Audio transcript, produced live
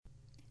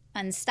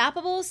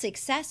Unstoppable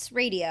Success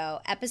Radio,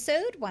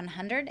 episode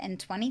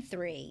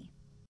 123.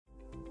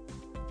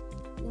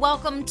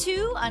 Welcome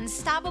to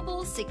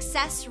Unstoppable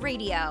Success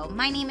Radio.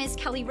 My name is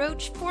Kelly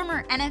Roach,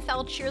 former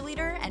NFL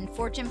cheerleader and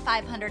Fortune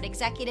 500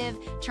 executive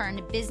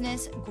turned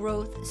business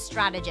growth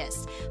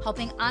strategist,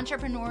 helping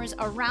entrepreneurs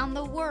around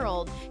the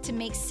world to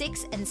make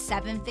 6- and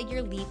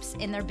 7-figure leaps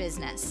in their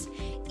business.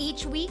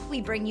 Each week,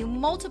 we bring you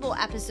multiple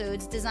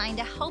episodes designed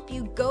to help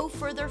you go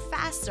further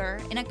faster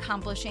in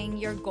accomplishing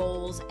your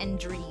goals and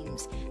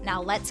dreams.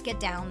 Now let's get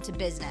down to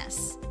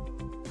business.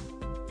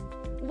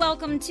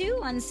 Welcome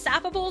to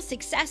Unstoppable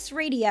Success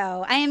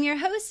Radio. I am your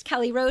host,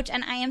 Kelly Roach,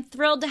 and I am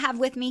thrilled to have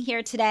with me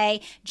here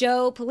today,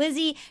 Joe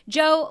Pulizzi.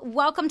 Joe,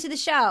 welcome to the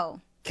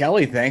show.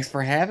 Kelly, thanks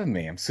for having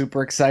me. I'm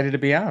super excited to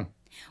be on.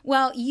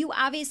 Well, you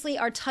obviously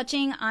are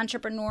touching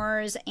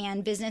entrepreneurs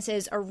and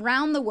businesses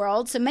around the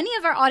world. So many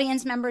of our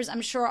audience members,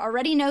 I'm sure,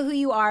 already know who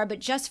you are. But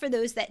just for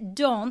those that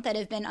don't, that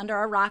have been under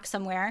a rock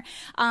somewhere,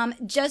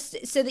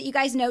 just so that you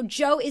guys know,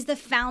 Joe is the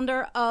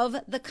founder of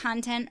the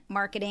Content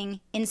Marketing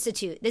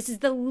Institute. This is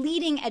the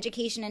leading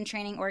education and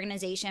training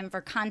organization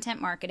for content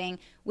marketing,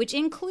 which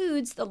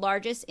includes the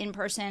largest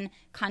in-person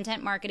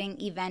content marketing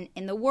event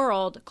in the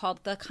world called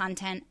the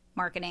Content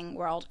Marketing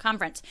World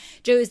Conference.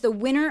 Joe is the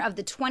winner of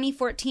the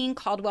 2014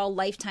 Caldwell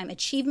Lifetime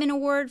Achievement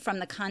Award from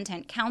the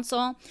Content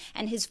Council,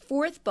 and his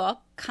fourth book,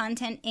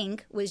 Content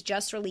Inc., was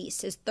just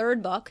released. His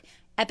third book,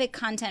 Epic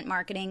Content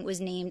Marketing, was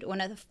named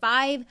one of the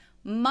 5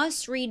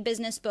 must-read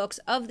business books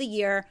of the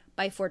year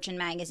by Fortune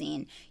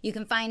magazine. You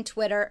can find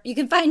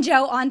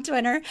Joe on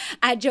Twitter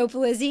at Joe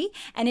Pulizzi,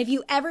 and if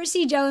you ever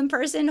see Joe in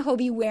person, he'll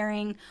be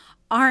wearing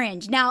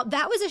orange. Now,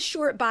 that was a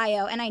short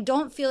bio, and I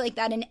don't feel like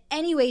that in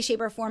any way,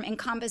 shape, or form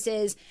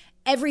encompasses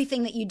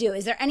everything that you do.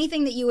 Is there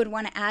anything that you would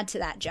want to add to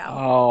that, Joe?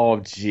 Oh,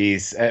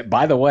 geez.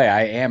 By the way,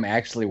 I am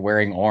actually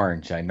wearing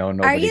orange. I know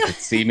nobody could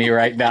see me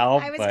right now,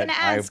 I was going to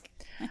ask.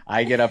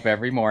 I get up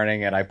every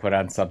morning and I put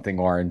on something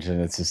orange,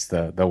 and it's just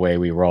the way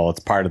we roll.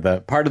 It's part of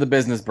the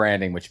business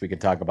branding, which we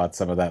could talk about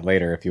some of that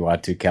later if you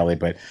want to, Kelly.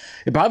 But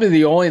probably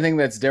the only thing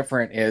that's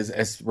different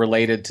is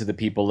related to the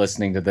people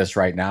listening to this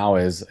right now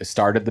is I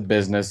started the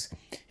business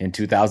in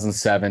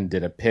 2007,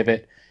 did a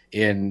pivot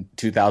in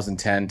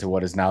 2010 to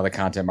what is now the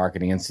Content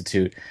Marketing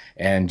Institute.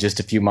 And just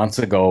a few months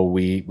ago,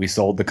 we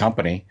sold the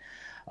company.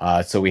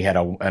 So we had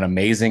an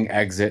amazing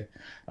exit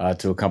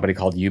to a company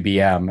called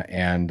UBM.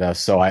 And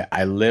so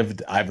I've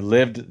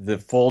lived the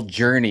full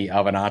journey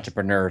of an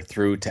entrepreneur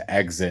through to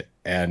exit.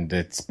 And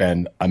it's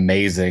been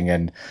amazing.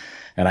 And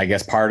I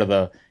guess part of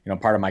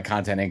my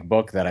Content Inc.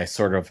 book that I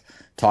sort of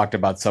talked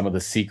about some of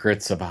the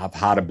secrets of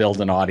how to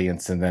build an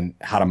audience and then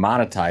how to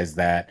monetize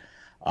that.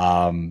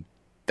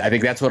 I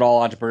think that's what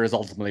all entrepreneurs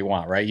ultimately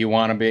want, right? You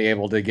want to be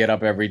able to get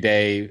up every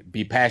day,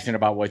 be passionate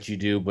about what you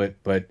do, but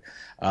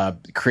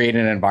create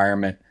an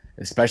environment,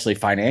 especially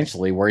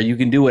financially, where you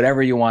can do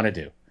whatever you want to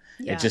do.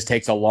 Yeah. It just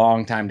takes a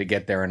long time to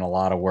get there and a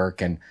lot of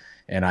work. And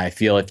I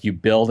feel if you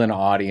build an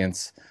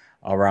audience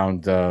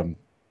around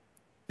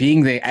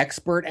being the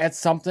expert at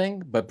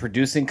something, but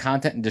producing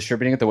content and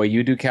distributing it the way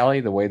you do,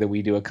 Kelly, the way that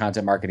we do at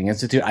Content Marketing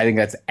Institute, I think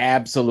that's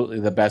absolutely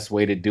the best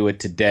way to do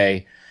it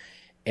today.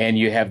 And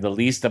you have the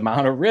least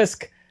amount of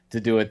risk to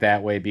do it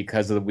that way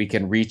because we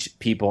can reach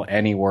people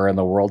anywhere in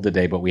the world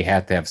today, but we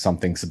have to have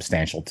something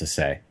substantial to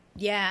say.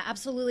 Yeah,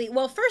 absolutely.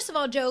 Well, first of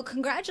all, Joe,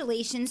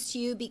 congratulations to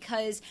you,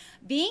 because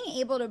being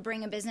able to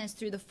bring a business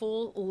through the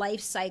full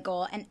life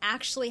cycle and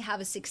actually have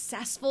a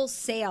successful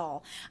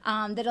sale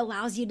that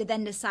allows you to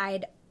then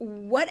decide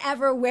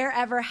whatever,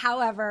 wherever,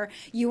 however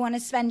you want to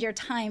spend your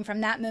time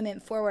from that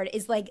moment forward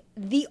is like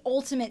the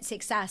ultimate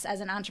success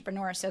as an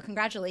entrepreneur. So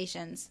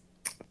congratulations.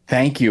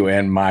 Thank you.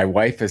 And my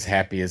wife is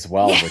happy as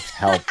well, which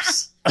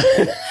helps.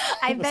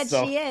 I bet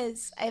she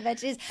is.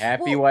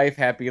 Happy wife,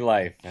 happy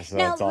life. So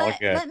now, it's all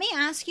good. Let me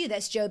ask you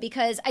this, Joe,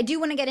 because I do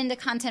want to get into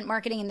content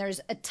marketing, and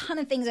there's a ton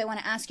of things I want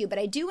to ask you, but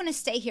I do want to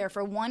stay here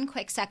for one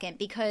quick second,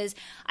 because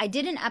I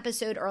did an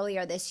episode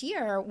earlier this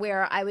year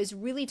where I was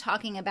really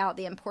talking about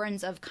the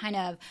importance of kind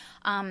of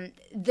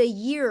the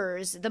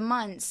years, the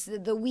months,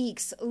 the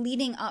weeks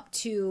leading up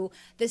to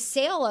the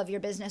sale of your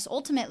business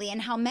ultimately,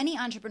 and how many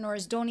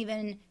entrepreneurs don't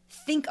even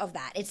think of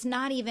that. It's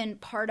not even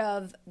part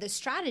of the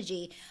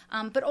strategy.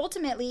 But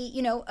ultimately,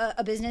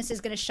 a business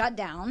is going to shut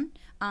down,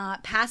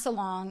 pass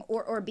along,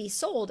 or be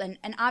sold. And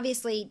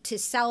obviously to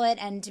sell it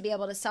and to be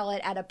able to sell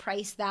it at a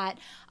price that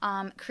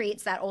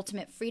creates that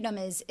ultimate freedom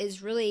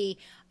is really,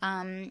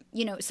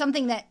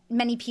 something that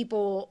many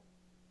people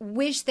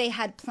wish they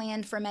had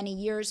planned for many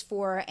years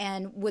for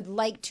and would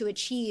like to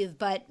achieve,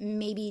 but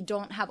maybe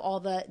don't have all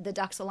the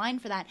ducks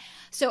aligned for that.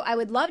 So I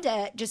would love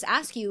to just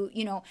ask you,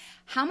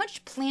 how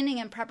much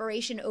planning and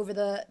preparation over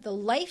the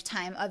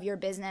lifetime of your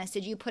business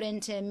did you put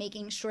into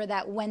making sure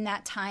that when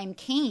that time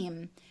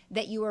came,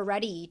 that you were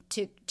ready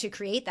to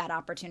create that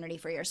opportunity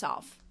for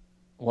yourself?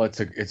 Well,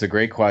 it's a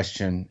great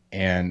question,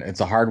 and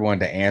it's a hard one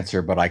to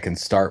answer, but I can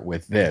start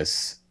with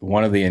this.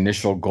 One of the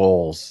initial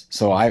goals.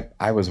 So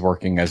I was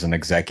working as an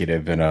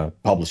executive in a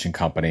publishing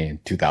company in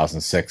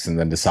 2006, and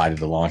then decided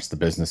to launch the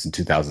business in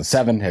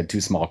 2007. Had two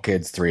small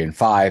kids, 3 and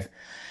 5.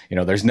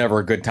 There's never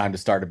a good time to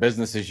start a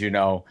business, as you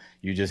know.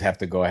 You just have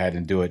to go ahead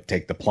and do it,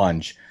 take the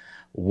plunge.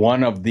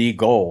 One of the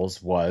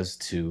goals was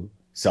to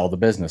sell the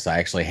business. I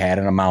actually had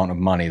an amount of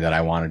money that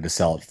I wanted to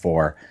sell it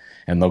for,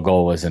 and the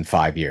goal was in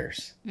 5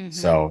 years.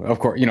 So, of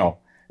course,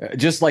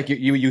 just like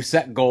you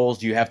set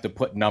goals, you have to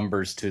put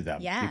numbers to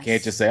them. Yes. You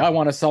can't just say, I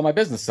want to sell my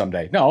business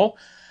someday. No,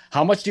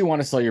 how much do you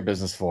want to sell your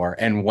business for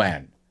and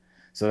when?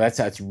 So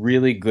that's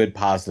really good,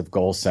 positive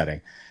goal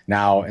setting.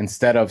 Now,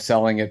 instead of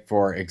selling it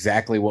for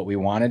exactly what we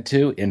wanted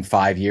to in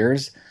 5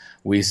 years,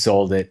 we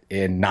sold it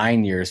in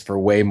 9 years for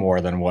way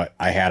more than what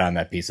I had on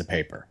that piece of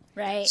paper.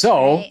 Right.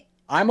 So right.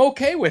 I'm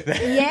okay with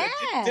it. Yeah.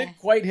 It didn't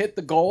quite hit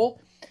the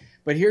goal.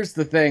 But here's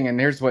the thing, and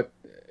here's what,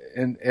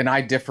 and I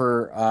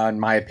differ on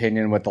my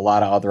opinion with a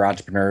lot of other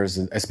entrepreneurs,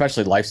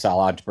 especially lifestyle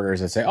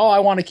entrepreneurs that say, oh, I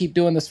want to keep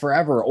doing this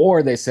forever.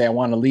 Or they say, I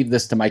want to leave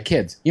this to my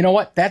kids. You know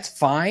what? That's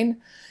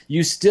fine.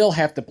 You still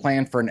have to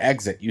plan for an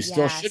exit. You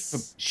still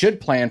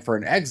should plan for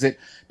an exit,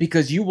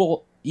 because you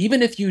will,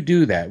 even if you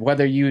do that,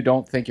 whether you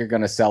don't think you're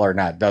going to sell or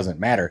not, doesn't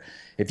matter.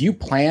 If you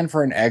plan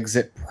for an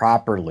exit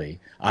properly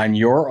on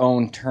your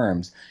own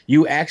terms,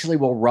 you actually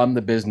will run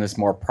the business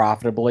more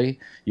profitably.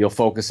 You'll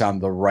focus on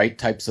the right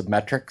types of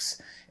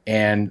metrics.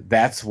 And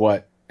that's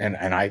what, and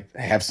I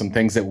have some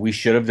things that we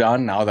should have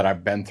done now that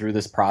I've been through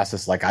this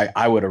process. Like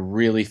I would have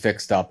really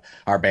fixed up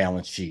our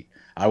balance sheet.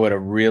 I would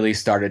have really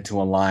started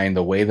to align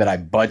the way that I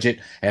budget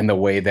and the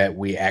way that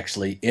we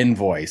actually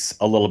invoice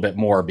a little bit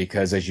more,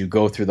 because as you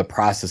go through the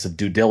process of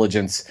due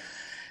diligence,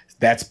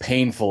 that's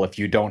painful if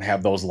you don't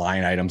have those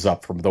line items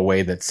up, from the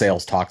way that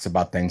sales talks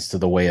about things to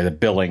the way the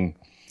billing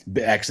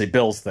actually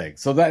bills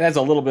things. So that's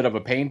a little bit of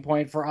a pain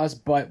point for us,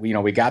 but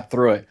we got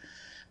through it.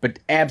 But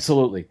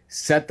absolutely,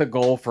 set the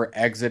goal for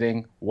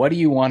exiting. What do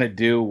you want to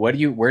do? Where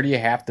do you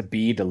have to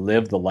be to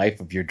live the life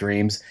of your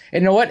dreams?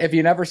 And you know what? If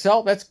you never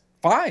sell, that's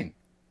fine.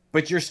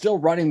 But you're still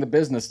running the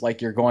business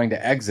like you're going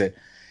to exit.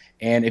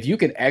 And if you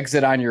can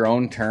exit on your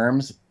own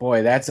terms,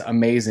 boy, that's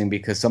amazing,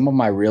 because some of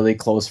my really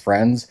close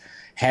friends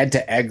had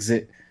to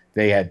exit.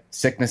 They had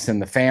sickness in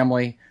the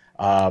family.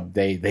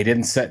 They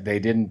didn't set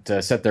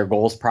their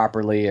goals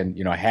properly, and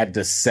had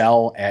to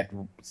sell at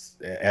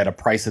a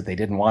price that they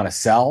didn't want to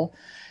sell.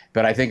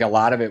 But I think a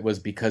lot of it was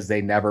because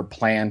they never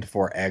planned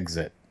for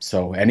exit.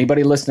 So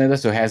anybody listening to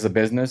this who has a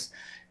business,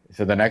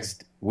 for the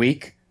next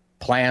week,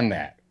 plan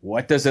that.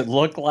 What does it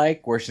look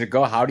like? Where should it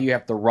go? How do you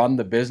have to run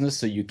the business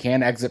so you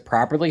can exit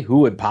properly? Who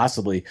would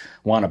possibly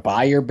want to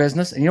buy your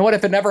business? And you know what?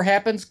 If it never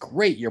happens,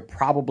 great. You're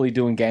probably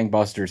doing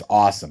gangbusters.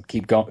 Awesome.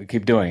 Keep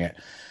doing it.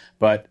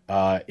 But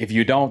if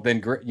you don't,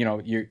 then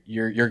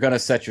you're going to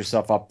set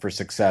yourself up for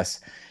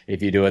success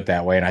if you do it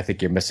that way. And I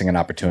think you're missing an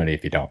opportunity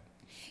if you don't.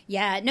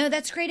 Yeah, no,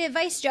 that's great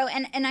advice, Joe.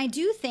 And I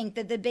do think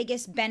that the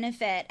biggest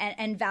benefit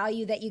and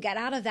value that you get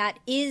out of that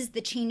is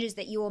the changes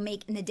that you will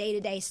make in the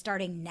day-to-day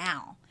starting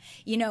now.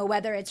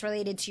 Whether it's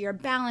related to your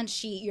balance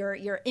sheet,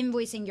 your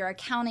invoicing, your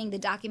accounting, the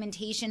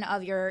documentation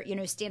of your,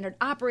 standard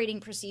operating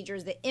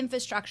procedures, the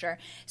infrastructure.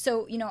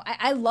 So,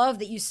 I love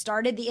that you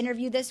started the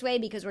interview this way,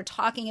 because we're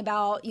talking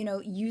about,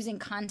 using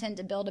content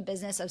to build a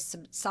business of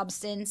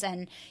substance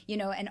and,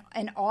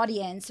 an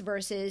audience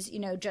versus,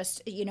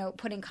 just,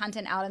 putting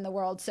content out in the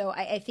world. So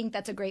I think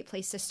that's a great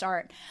place to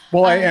start.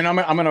 Well, and I'm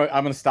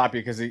gonna stop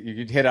you, because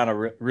you hit on a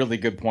really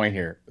good point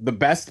here. The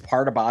best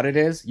part about it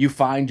is you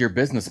find your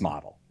business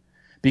model.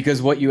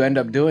 Because what you end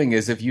up doing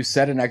is, if you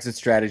set an exit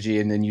strategy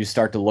and then you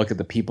start to look at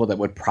the people that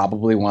would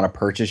probably want to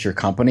purchase your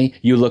company,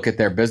 you look at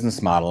their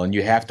business model, and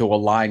you have to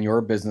align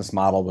your business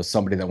model with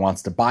somebody that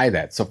wants to buy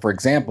that. So, for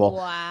example,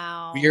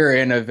 wow.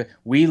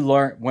 we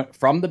learned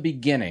from the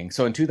beginning.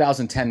 So in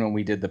 2010, when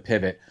we did the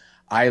pivot,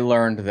 I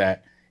learned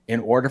that in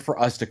order for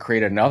us to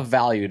create enough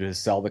value to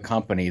sell the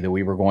company, that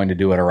we were going to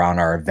do it around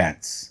our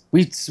events.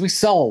 We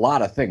sell a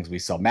lot of things. We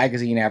sell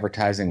magazine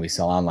advertising, we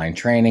sell online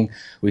training,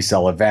 we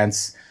sell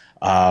events,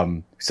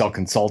 sell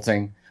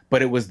consulting,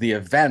 but it was the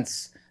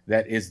events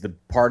that is the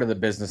part of the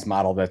business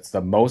model that's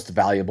the most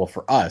valuable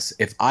for us.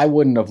 If I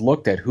wouldn't have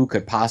looked at who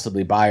could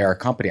possibly buy our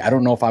company, I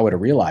don't know if I would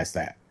have realized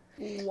that.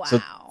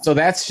 Wow. So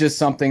that's just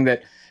something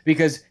that,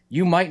 because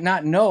you might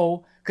not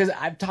know, because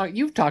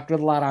you've talked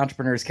with a lot of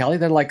entrepreneurs, Kelly.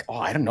 They're like,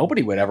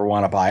 nobody would ever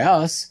want to buy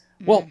us.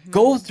 Well,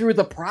 go through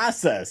the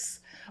process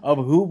of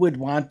who would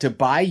want to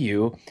buy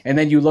you, and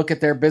then you look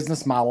at their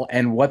business model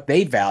and what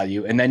they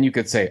value, and then you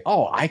could say,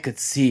 I could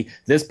see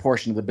this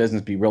portion of the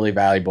business be really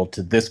valuable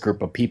to this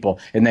group of people,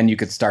 and then you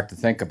could start to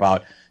think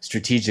about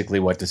strategically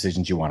what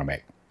decisions you want to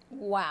make.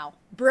 Wow.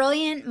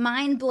 Brilliant,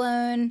 mind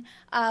blown.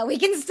 We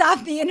can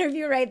stop the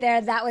interview right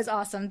there. That was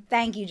awesome.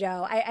 Thank you,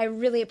 Joe. I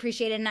really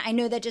appreciate it. And I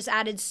know that just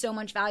added so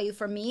much value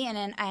for me,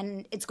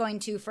 and it's going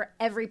to for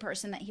every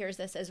person that hears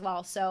this as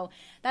well. So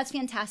that's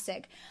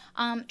fantastic.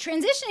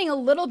 Transitioning a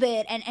little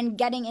bit and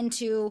getting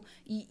into,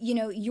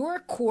 your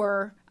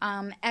core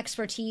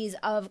expertise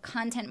of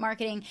content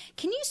marketing,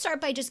 can you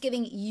start by just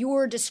giving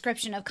your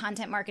description of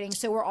content marketing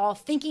so we're all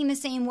thinking the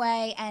same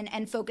way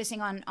and focusing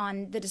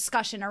on the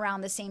discussion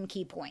around the same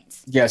key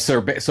points? Yeah,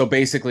 so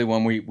basically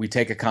when we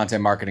take a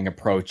content marketing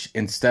approach,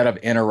 instead of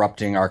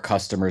interrupting our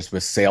customers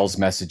with sales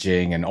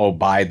messaging and, oh,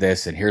 buy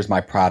this and here's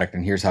my product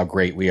and here's how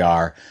great we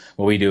are,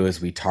 what we do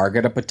is we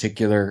target a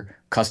particular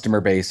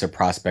customer base or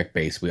prospect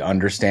base. We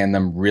understand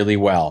them really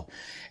well.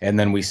 And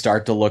then we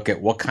start to look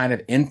at what kind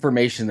of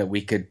information that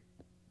we could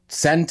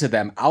send to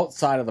them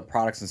outside of the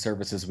products and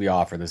services we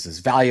offer. This is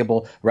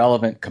valuable,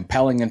 relevant,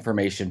 compelling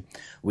information.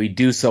 We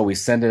do so, we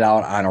send it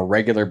out on a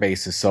regular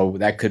basis. So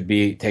that could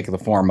be taking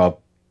the form of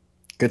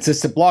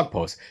consistent blog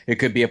posts. It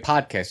could be a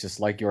podcast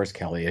just like yours,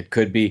 Kelly. It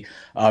could be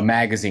a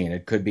magazine.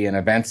 It could be an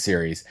event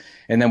series.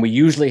 And then we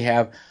usually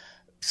have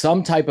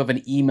some type of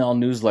an email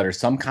newsletter,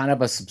 some kind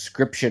of a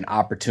subscription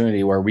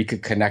opportunity where we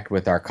could connect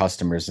with our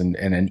customers, and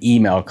an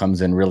email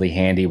comes in really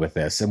handy with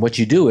this. And what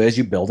you do is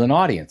you build an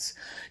audience.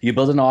 You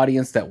build an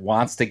audience that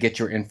wants to get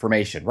your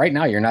information. Right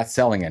now, you're not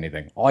selling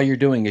anything. All you're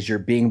doing is you're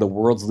being the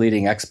world's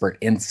leading expert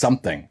in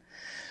something.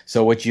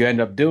 So what you end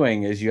up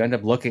doing is you end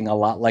up looking a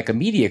lot like a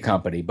media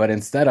company, but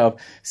instead of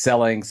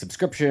selling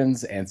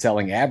subscriptions and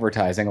selling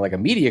advertising like a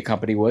media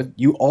company would,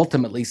 you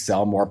ultimately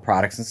sell more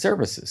products and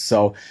services.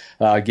 So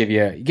give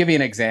you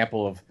an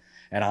example of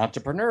an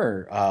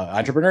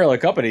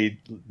entrepreneurial company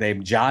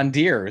named John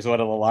Deere is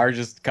one of the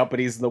largest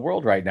companies in the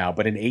world right now.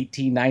 But in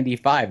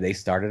 1895, they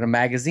started a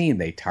magazine.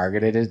 They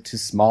targeted it to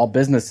small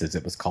businesses.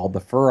 It was called the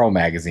Furrow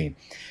Magazine.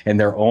 And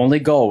their only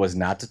goal was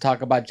not to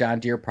talk about John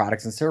Deere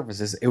products and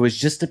services. It was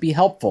just to be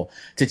helpful,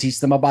 to teach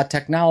them about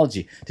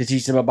technology, to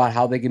teach them about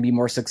how they can be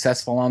more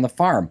successful on the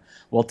farm.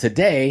 Well,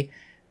 today,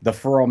 the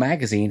Furrow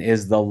Magazine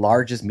is the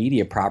largest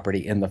media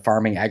property in the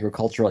farming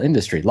agricultural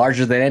industry,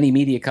 larger than any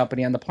media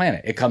company on the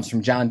planet. It comes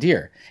from John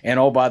Deere. And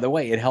oh, by the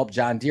way, it helped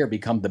John Deere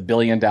become the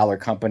billion-dollar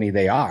company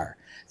they are.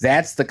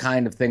 That's the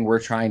kind of thing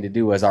we're trying to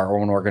do as our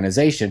own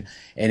organization.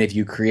 And if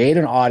you create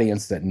an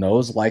audience that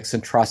knows, likes,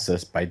 and trusts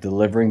us by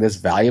delivering this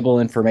valuable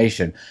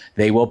information,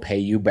 they will pay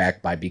you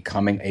back by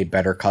becoming a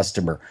better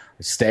customer,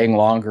 staying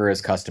longer as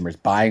customers,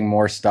 buying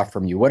more stuff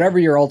from you, whatever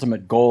your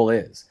ultimate goal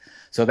is.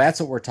 So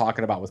that's what we're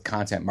talking about with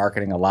content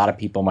marketing. A lot of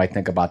people might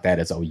think about that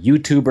as,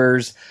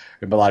 YouTubers.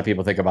 A lot of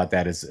people think about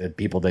that as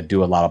people that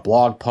do a lot of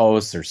blog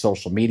posts or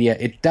social media.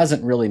 It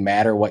doesn't really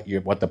matter what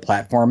the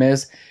platform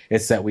is.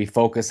 It's that we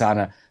focus on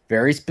a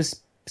very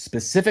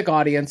specific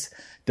audience,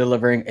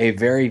 delivering a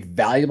very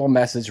valuable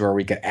message where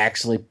we could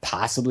actually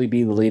possibly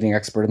be the leading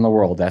expert in the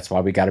world. That's why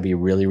we got to be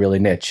really, really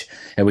niche.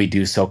 And we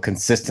do so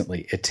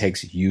consistently. It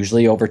takes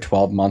usually over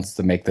 12 months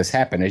to make this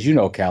happen. As you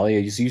know, Kelly,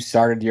 you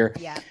started your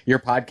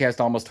podcast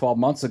almost 12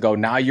 months ago.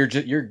 Now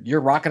you're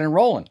rocking and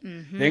rolling.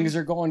 Mm-hmm. Things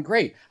are going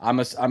great. I'm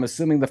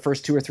assuming the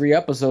first 2 or 3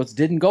 episodes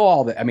didn't go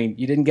all that. I mean,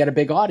 you didn't get a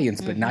big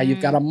audience, but now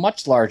you've got a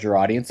much larger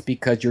audience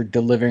because you're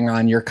delivering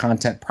on your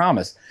content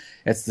promise.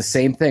 It's the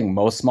same thing.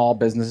 Most small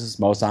businesses,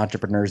 most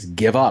entrepreneurs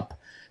give up.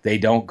 They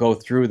don't go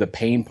through the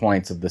pain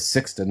points of the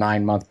 6 to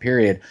 9 month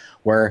period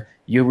where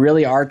you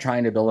really are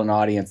trying to build an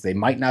audience. They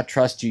might not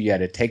trust you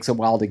yet. It takes a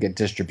while to get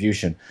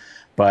distribution.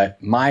 But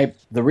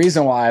the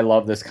reason why I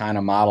love this kind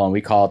of model, and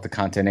we call it the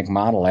Content Inc.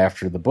 model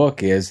after the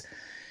book, is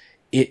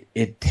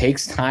it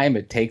takes time,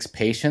 it takes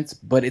patience,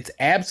 but it's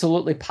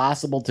absolutely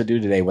possible to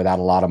do today without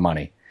a lot of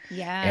money.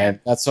 Yeah. And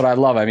that's what I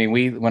love. I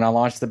mean, when I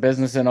launched the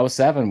business in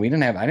 2007, I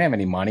didn't have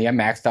any money. I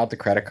maxed out the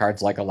credit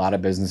cards like a lot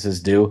of businesses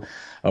do.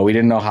 We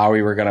didn't know how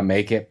we were going to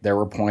make it. There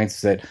were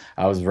points that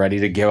I was ready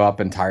to give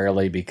up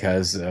entirely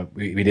because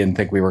we didn't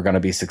think we were going to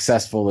be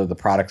successful, or the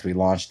products we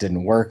launched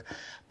didn't work.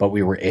 But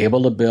we were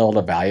able to build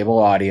a valuable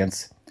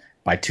audience.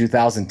 By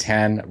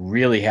 2010,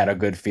 really had a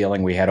good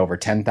feeling. We had over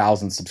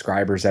 10,000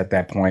 subscribers at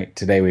that point.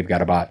 Today, we've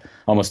got about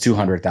almost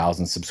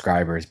 200,000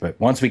 subscribers. But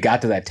once we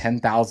got to that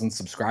 10,000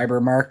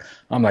 subscriber mark,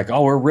 I'm like,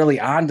 we're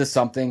really on to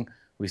something.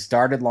 We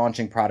started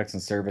launching products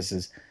and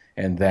services.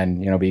 And then,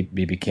 we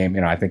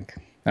became, I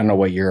don't know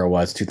what year it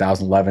was,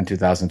 2011,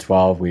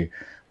 2012. We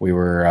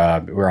were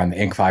on the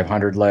Inc.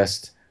 500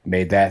 list.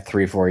 Made that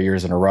 3-4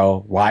 years in a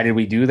row. Why did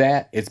we do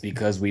that? It's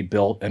because we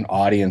built an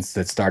audience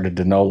that started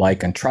to know,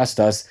 like, and trust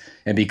us.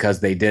 And because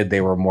they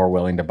were more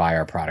willing to buy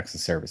our products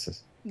and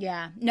services.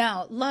 Yeah,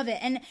 no, love it.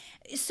 And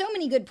so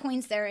many good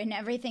points there in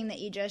everything that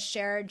you just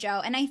shared,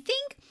 Joe. And I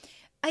think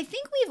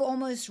we've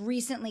almost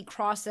recently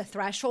crossed the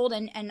threshold,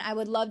 and I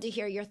would love to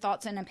hear your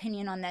thoughts and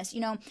opinion on this.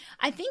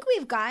 I think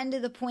we've gotten to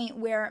the point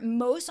where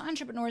most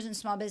entrepreneurs and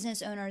small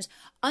business owners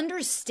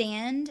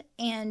understand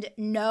and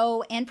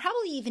know and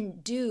probably even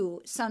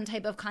do some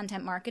type of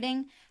content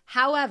marketing.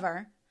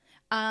 However,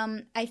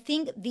 I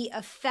think the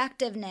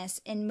effectiveness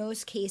in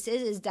most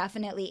cases is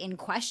definitely in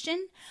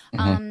question.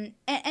 Mm-hmm.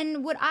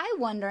 And what I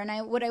wonder,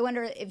 what I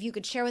wonder if you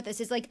could share with us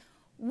is, like,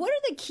 What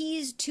are the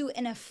keys to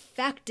an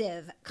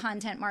effective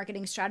content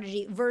marketing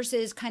strategy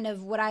versus kind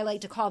of what I like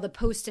to call the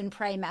post and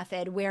pray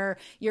method, where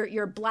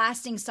you're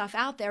blasting stuff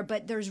out there,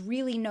 but there's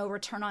really no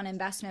return on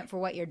investment for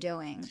what you're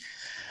doing?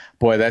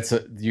 Boy,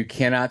 you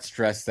cannot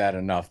stress that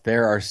enough.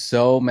 There are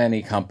so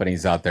many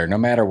companies out there, no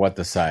matter what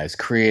the size,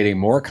 creating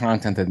more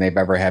content than they've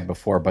ever had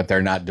before, but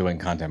they're not doing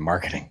content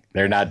marketing.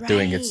 They're not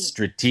doing it Right.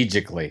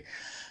 strategically.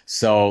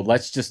 So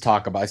let's just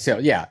talk about, so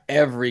yeah,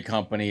 every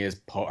company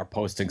are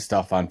posting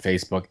stuff on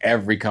Facebook.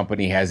 Every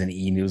company has an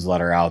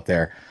e-newsletter out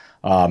there.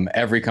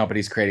 Every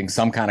company's creating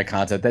some kind of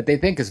content that they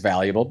think is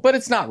valuable, but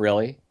it's not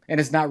really, and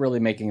it's not really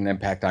making an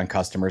impact on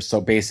customers. So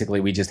basically,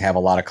 we just have a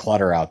lot of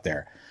clutter out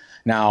there.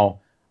 Now,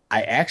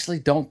 I actually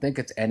don't think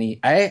I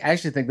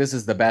actually think this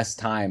is the best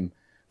time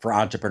for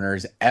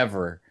entrepreneurs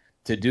ever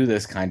to do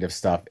this kind of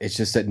stuff. It's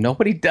just that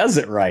nobody does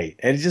it right.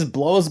 And it just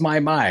blows my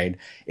mind.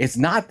 It's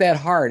not that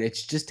hard. It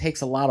just takes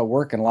a lot of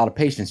work and a lot of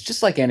patience,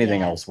 just like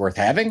anything else worth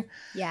having. So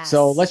Yes.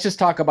 let's just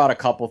talk about a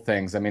couple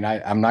things. I mean,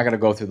 I'm not going to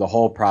go through the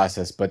whole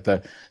process, but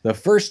the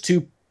first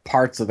two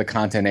parts of the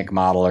Content Inc.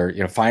 model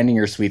are, finding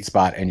your sweet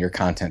spot and your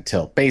content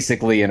tilt.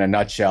 Basically, in a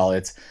nutshell,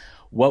 it's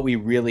what we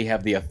really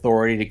have the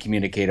authority to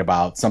communicate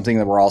about, something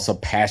that we're also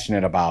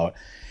passionate about.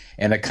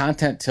 And the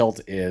content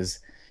tilt is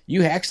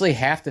you actually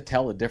have to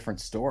tell a different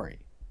story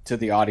to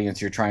the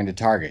audience you're trying to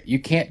target. You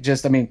can't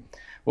just,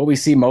 what we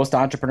see most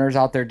entrepreneurs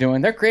out there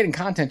doing, they're creating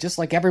content just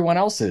like everyone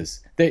else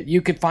is. That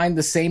you could find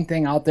the same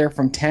thing out there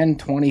from 10,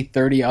 20,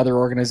 30 other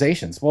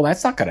organizations. Well,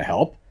 that's not going to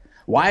help.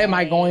 Why am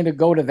I going to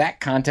go to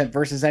that content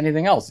versus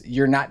anything else?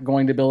 You're not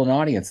going to build an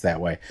audience that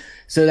way.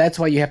 So that's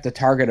why you have to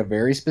target a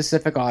very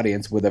specific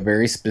audience with a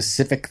very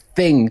specific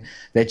thing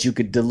that you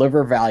could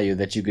deliver value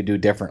that you could do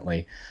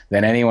differently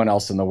than anyone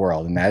else in the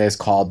world. And that is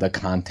called the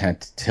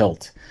content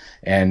tilt.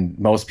 And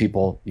most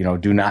people,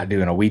 do not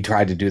do. We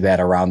tried to do that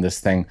around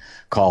this thing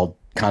called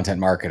content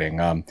marketing.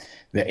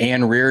 The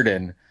Ann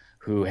Reardon,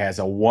 who has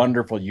a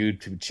wonderful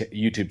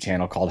YouTube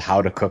channel called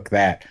How to Cook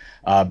That.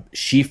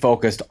 She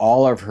focused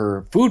all of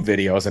her food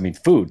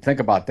videos. Food.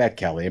 Think about that,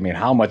 Kelly.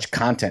 How much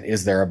content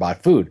is there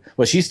about food?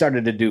 Well, she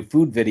started to do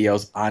food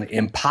videos on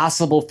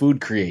impossible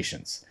food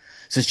creations.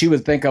 So she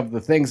would think of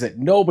the things that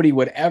nobody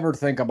would ever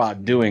think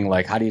about doing,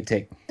 like how do you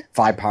take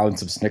 5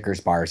 pounds of Snickers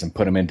bars and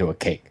put them into a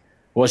cake?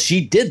 Well,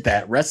 she did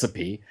that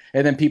recipe,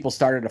 and then people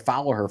started to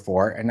follow her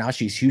for it, and now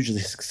she's hugely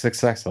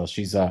successful.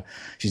 She's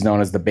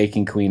known as the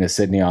baking queen of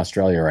Sydney,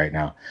 Australia right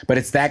now. But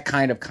it's that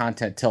kind of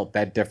content tilt,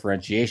 that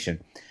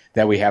differentiation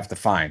that we have to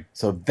find.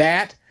 So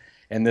that,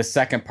 and the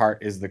second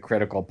part is the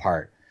critical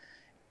part.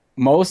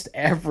 Most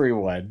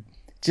everyone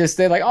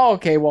they're like, oh,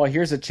 okay, well,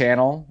 here's a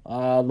channel.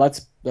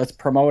 Let's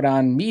promote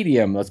on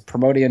Medium. Let's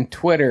promote it on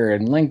Twitter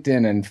and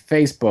LinkedIn and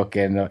Facebook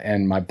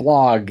and my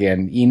blog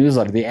and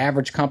e-newsletter. The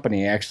average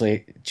company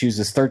actually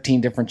chooses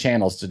 13 different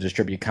channels to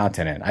distribute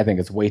content in. I think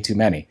it's way too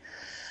many.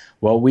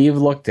 What we've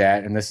looked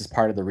at, and this is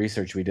part of the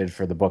research we did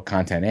for the book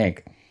Content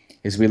Inc.,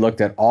 is we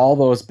looked at all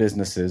those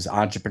businesses,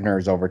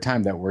 entrepreneurs over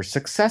time that were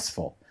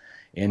successful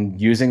in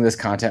using this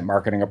content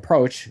marketing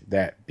approach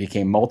that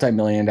became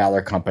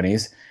multi-million-dollar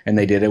companies, and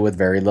they did it with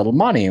very little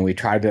money. And we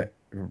tried to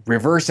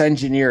reverse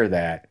engineer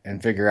that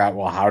and figure out,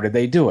 well, how did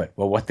they do it?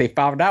 Well, what they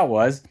found out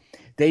was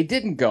they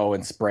didn't go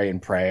and spray and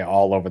pray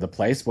all over the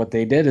place. What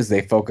they did is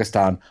they focused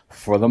on,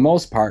 for the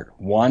most part,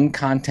 one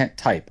content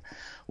type.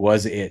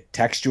 Was it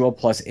textual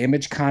plus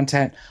image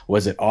content?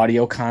 Was it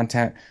audio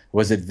content?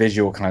 Was it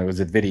visual content? Was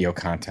it video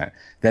content?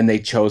 Then they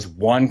chose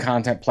one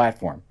content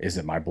platform. Is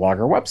it my blog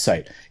or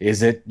website?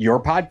 Is it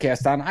your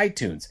podcast on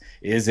iTunes?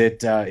 Is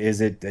it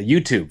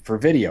YouTube for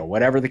video?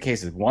 Whatever the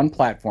case is, one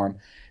platform.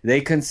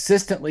 They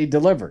consistently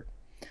delivered.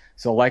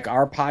 So like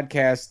our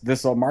podcast,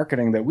 This Old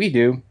Marketing that we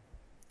do,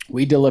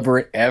 we deliver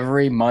it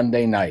every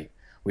Monday night.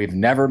 We've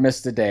never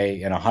missed a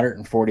day in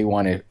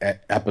 141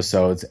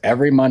 episodes.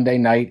 Every Monday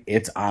night,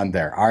 it's on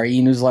there. Our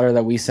e-newsletter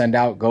that we send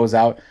out goes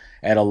out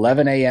at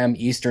 11 a.m.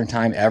 Eastern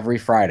time every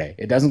Friday.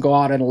 It doesn't go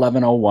out at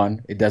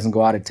 11:01. It doesn't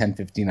go out at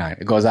 10:59.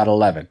 It goes out at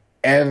 11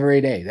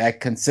 every day. That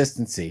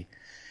consistency,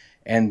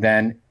 and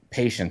then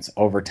patience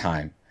over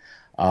time.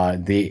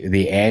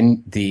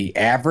 The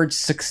average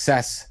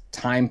success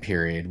time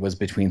period was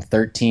between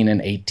 13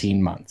 and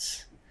 18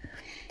 months.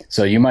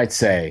 So you might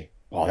say,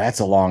 well, that's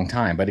a long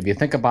time. But if you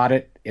think about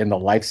it in the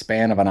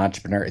lifespan of an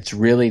entrepreneur, it's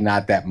really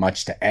not that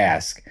much to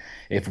ask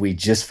if we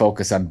just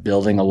focus on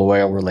building a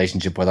loyal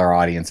relationship with our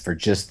audience for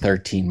just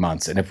 13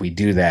 months. And if we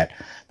do that,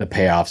 the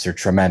payoffs are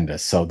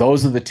tremendous. So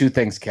those are the two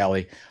things,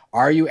 Kelly.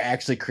 Are you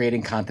actually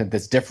creating content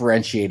that's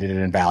differentiated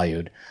and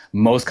valued?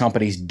 Most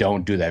companies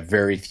don't do that.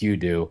 Very few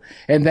do.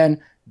 And then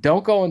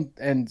don't go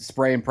and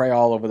spray and pray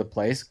all over the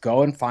place.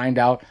 Go and find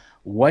out,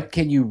 what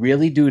can you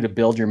really do to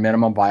build your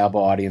minimum viable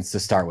audience to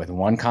start with?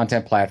 One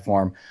content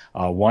platform,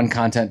 one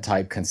content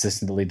type,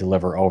 consistently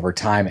deliver over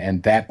time.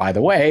 And that, by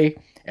the way,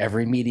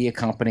 every media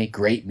company,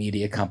 great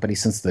media company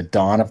since the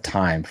dawn of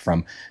time,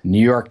 from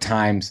New York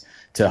Times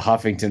to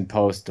Huffington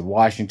Post to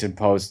Washington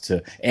Post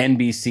to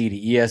NBC to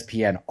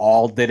ESPN,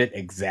 all did it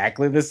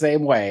exactly the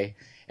same way.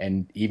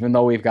 And even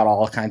though we've got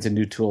all kinds of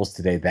new tools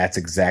today, that's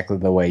exactly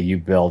the way you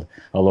build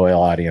a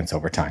loyal audience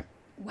over time.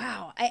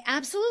 Wow, I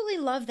absolutely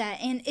love that.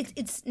 And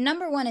it's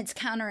number one, it's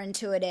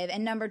counterintuitive.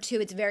 And number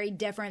two, it's very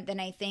different than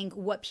I think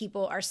what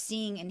people are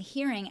seeing and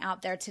hearing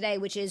out there today,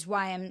 which is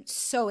why I'm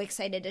so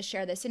excited to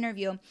share this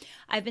interview.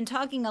 I've been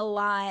doing a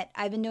lot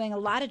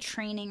of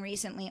training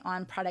recently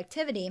on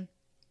productivity.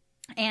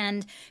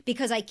 And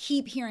because I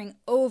keep hearing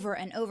over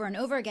and over and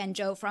over again,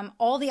 Joe, from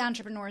all the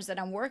entrepreneurs that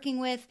I'm working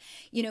with,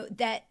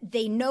 that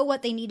they know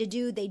what they need to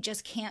do. They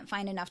just can't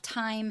find enough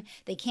time.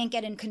 They can't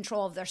get in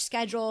control of their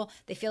schedule.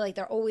 They feel like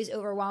they're always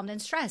overwhelmed and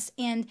stressed.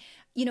 And,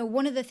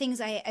 one of the things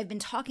I've been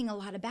talking a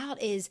lot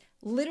about is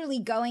literally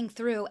going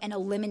through and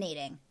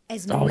eliminating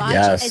as much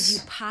as you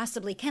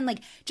possibly can,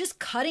 like just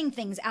cutting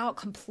things out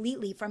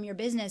completely from your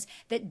business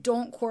that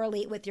don't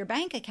correlate with your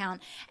bank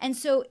account. And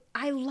so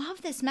I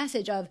love this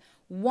message of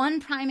one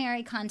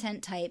primary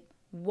content type,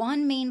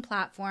 one main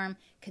platform,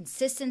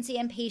 consistency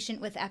and patient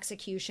with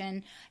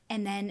execution,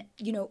 and then,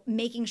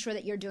 making sure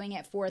that you're doing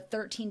it for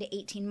 13 to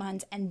 18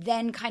 months and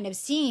then kind of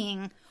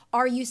seeing,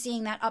 are you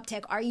seeing that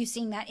uptick? Are you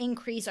seeing that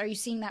increase? Are you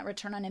seeing that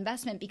return on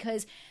investment?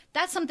 Because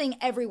that's something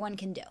everyone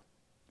can do,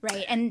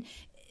 right? And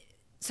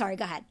sorry,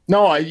 go ahead.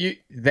 No,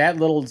 that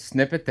little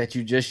snippet that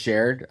you just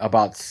shared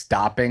about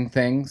stopping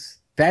things,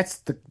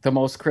 that's the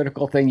most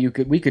critical thing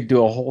we could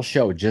do a whole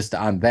show just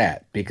on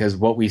that, because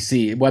what we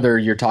see, whether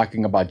you're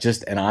talking about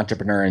just an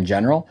entrepreneur in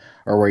general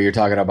or where you're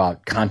talking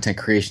about content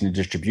creation and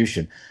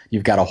distribution,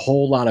 you've got a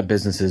whole lot of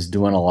businesses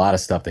doing a lot of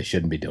stuff they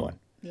shouldn't be doing.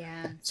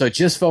 Yeah. So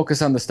just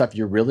focus on the stuff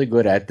you're really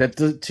good at,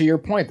 to your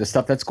point, the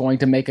stuff that's going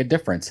to make a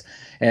difference.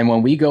 And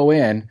when we go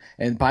in,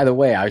 and by the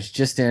way, I was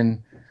just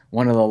in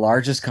one of the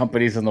largest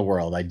companies in the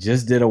world. I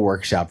just did a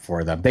workshop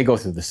for them. They go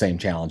through the same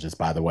challenges,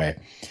 by the way.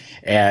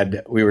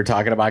 And we were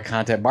talking about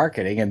content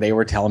marketing, and they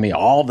were telling me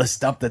all the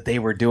stuff that they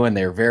were doing.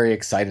 They were very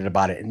excited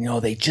about it.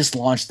 And, they just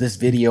launched this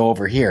video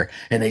over here,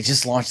 and they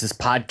just launched this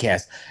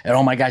podcast. And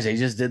oh my gosh, they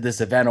just did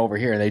this event over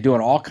here. And they're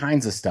doing all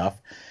kinds of stuff.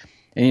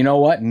 And you know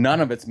what? None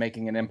of it's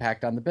making an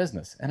impact on the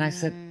business. And I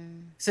said,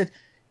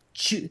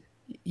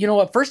 you know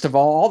what? First of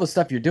all the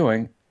stuff you're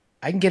doing,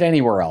 I can get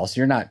anywhere else.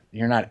 You're not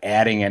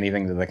adding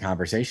anything to the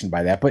conversation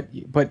by that.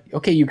 But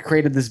okay, you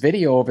created this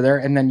video over there,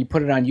 and then you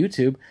put it on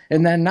YouTube,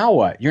 and then now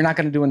what? You're not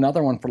going to do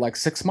another one for like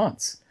 6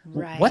 months.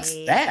 Right. What's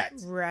that?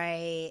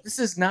 Right. This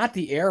is not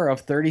the era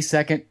of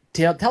 30-second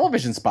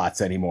television spots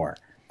anymore.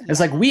 It's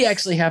like we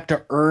actually have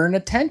to earn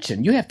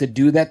attention. You have to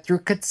do that through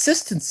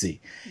consistency.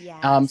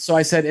 Yes. So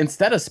I said,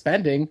 instead of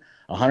spending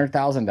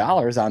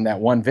 $100,000 on that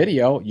one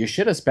video, you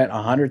should have spent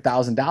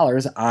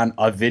 $100,000 on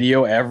a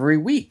video every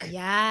week.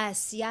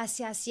 Yes.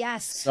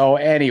 So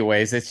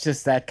anyways, it's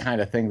just that kind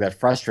of thing that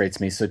frustrates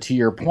me. So to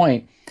your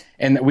point,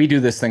 and we do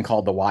this thing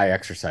called the why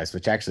exercise,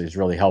 which actually is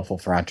really helpful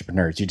for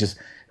entrepreneurs. You just,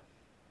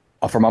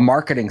 from a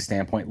marketing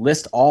standpoint,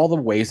 list all the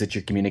ways that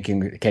you're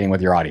communicating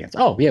with your audience.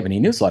 Oh, we have an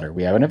e-newsletter.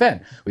 We have an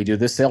event. We do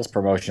this sales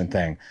promotion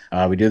thing.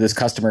 We do this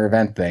customer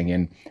event thing.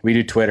 And we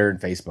do Twitter and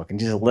Facebook. And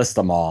just list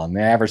them all. And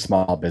the average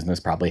small business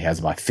probably has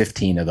about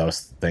 15 of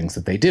those things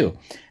that they do.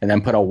 And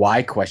then put a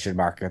why question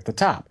mark at the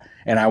top.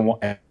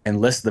 And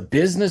list the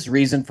business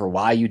reason for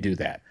why you do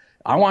that.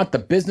 I want the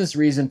business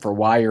reason for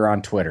why you're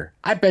on Twitter.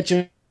 I bet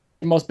you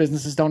most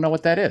businesses don't know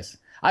what that is.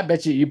 I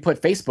bet you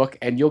put Facebook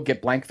and you'll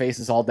get blank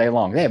faces all day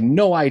long. They have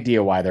no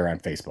idea why they're on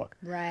Facebook.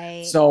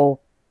 Right. So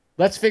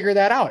let's figure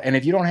that out. And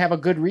if you don't have a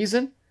good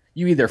reason,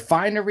 you either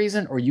find a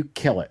reason or you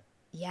kill it.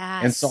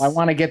 Yes. And so I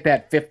want to get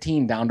that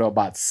 15 down to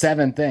about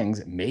 7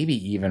 things, maybe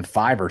even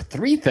 5 or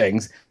 3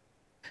 things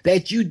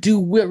that you do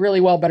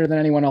really well, better than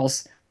anyone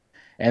else.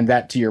 And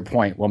that, to your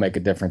point, will make a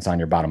difference on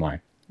your bottom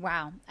line.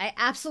 Wow. I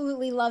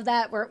absolutely love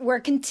that. We're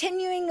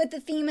continuing with the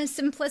theme of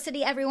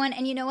simplicity, everyone.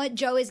 And you know what?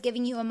 Joe is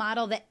giving you a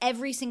model that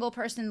every single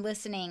person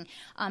listening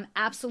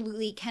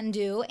absolutely can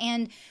do.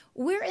 And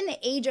we're in the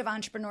age of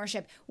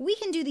entrepreneurship. We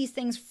can do these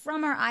things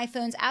from our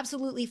iPhones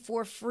absolutely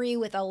for free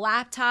with a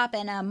laptop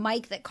and a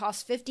mic that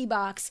costs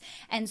 $50.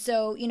 And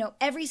so,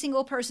 every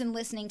single person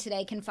listening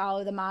today can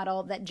follow the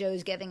model that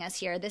Joe's giving us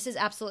here. This is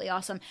absolutely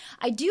awesome.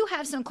 I do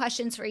have some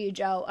questions for you,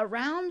 Joe,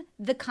 around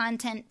the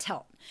content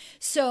tilt.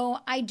 So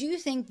I do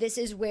think this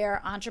is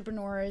where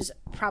entrepreneurs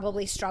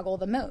probably struggle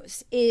the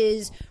most,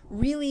 is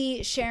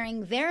really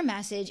sharing their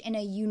message in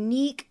a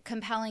unique,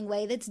 compelling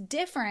way that's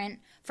different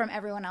from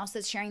everyone else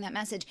that's sharing that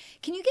message.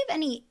 Can you give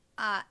any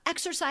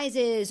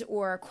exercises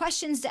or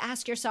questions to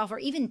ask yourself, or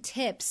even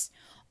tips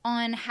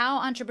on how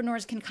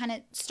entrepreneurs can kind of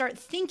start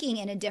thinking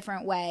in a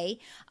different way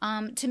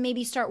to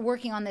maybe start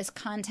working on this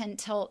content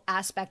tilt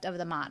aspect of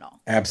the model?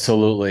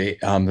 Absolutely.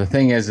 The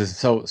thing is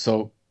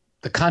so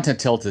the content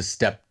tilt is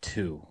step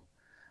 2.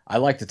 I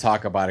like to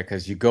talk about it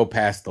because you go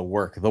past the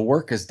work. The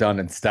work is done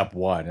in step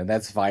 1, and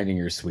that's finding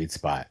your sweet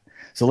spot.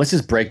 So let's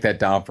just break that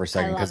down for a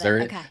second, because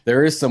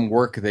there is some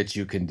work that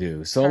you can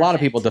do. So Perfect. A lot of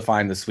people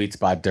define the sweet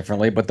spot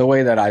differently, but the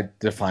way that I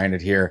define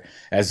it here,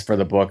 as for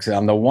the books,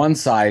 on the one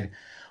side,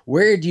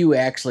 where do you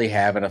actually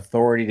have an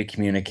authority to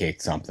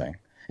communicate something?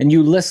 And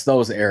you list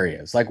those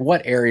areas, like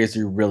what areas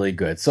are really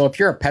good. So if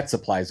you're a pet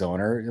supplies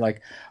owner,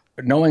 like,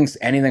 knowing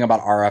anything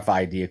about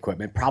RFID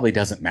equipment probably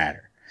doesn't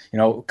matter.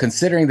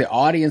 Considering the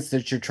audience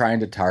that you're trying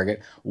to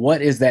target,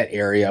 what is that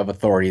area of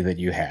authority that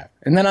you have?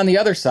 And then on the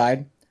other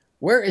side,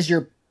 where is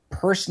your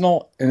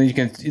personal, and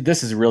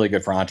this is really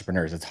good for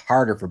entrepreneurs. It's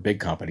harder for big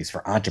companies.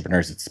 For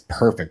entrepreneurs, it's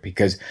perfect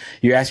because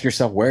you ask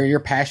yourself, where you're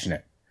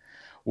passionate.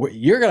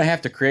 You're going to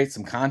have to create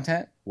some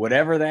content,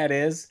 whatever that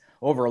is,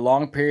 over a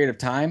long period of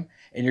time,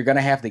 and you're going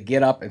to have to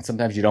get up, and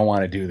sometimes you don't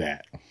want to do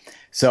that.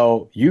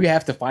 So you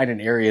have to find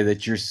an area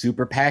that you're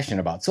super passionate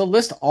about. So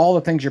list all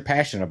the things you're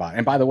passionate about.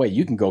 And by the way,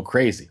 you can go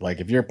crazy. Like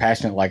if you're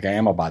passionate like I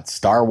am about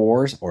Star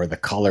Wars or the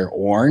color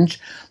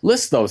orange,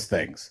 list those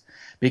things.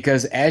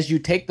 Because as you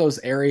take those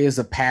areas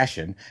of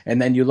passion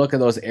and then you look at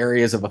those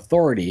areas of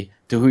authority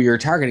to who you're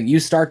targeting, you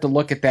start to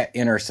look at that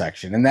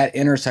intersection. And that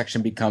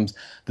intersection becomes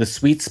the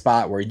sweet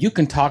spot where you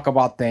can talk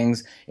about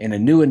things in a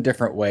new and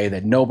different way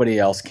that nobody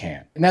else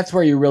can. And that's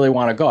where you really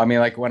want to go. I mean,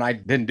 like when I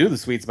didn't do the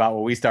sweet spot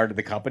when we started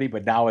the company,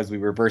 but now as we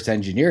reverse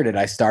engineered it,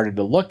 I started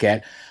to look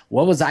at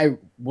what was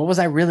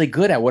I really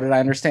good at? What did I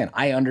understand?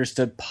 I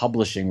understood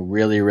publishing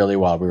really, really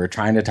well. We were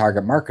trying to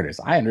target marketers.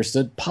 I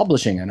understood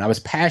publishing and I was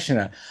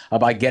passionate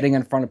about getting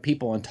in front of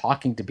people and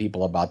talking to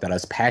people about that. I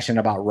was passionate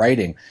about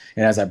writing.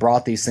 And as I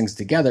brought these things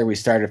together, we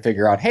started to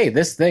figure out, hey,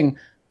 this thing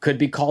could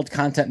be called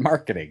content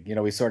marketing.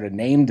 We sort of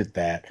named it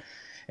that.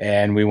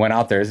 And we went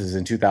out there, this is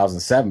in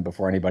 2007,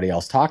 before anybody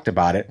else talked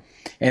about it.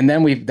 And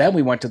then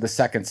we went to the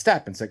second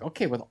step and said,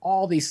 okay, with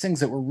all these things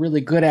that we're really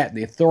good at,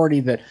 the authority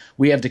that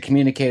we have to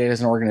communicate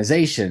as an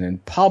organization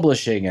and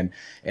publishing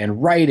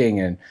and writing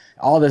and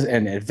all this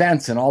and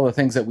events and all the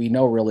things that we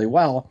know really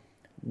well,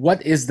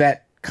 what is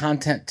that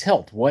content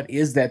tilt? What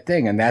is that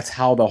thing? And that's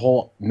how the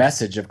whole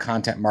message of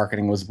content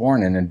marketing was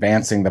born, and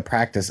advancing the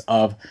practice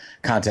of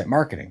content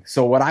marketing.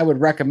 So what I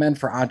would recommend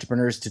for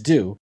entrepreneurs to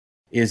do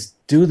is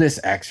do this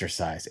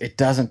exercise. It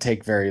doesn't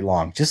take very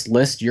long. Just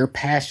list your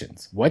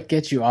passions. What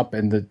gets you up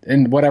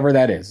in whatever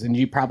that is. And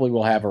you probably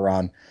will have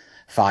around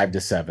 5 to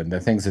 7, the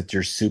things that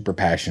you're super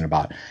passionate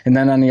about. And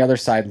then on the other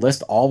side,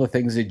 list all the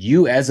things that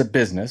you as a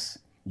business,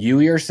 you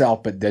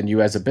yourself, but then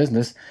you as a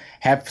business,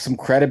 have some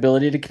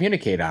credibility to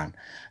communicate on.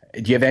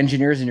 Do you have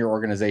engineers in your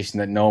organization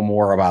that know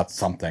more about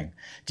something?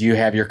 Do you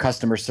have your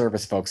customer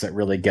service folks that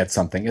really get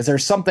something? Is there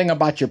something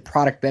about your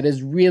product that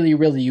is really,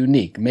 really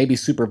unique, maybe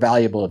super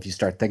valuable if you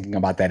start thinking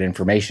about that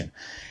information?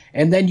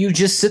 And then you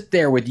just sit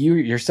there with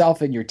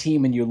yourself and your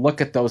team, and you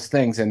look at those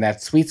things in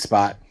that sweet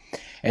spot.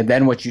 And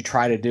then what you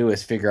try to do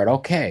is figure out,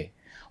 okay,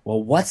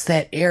 well, what's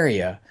that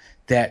area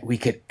that we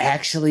could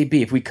actually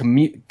be, if we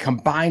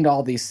combined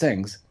all these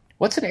things,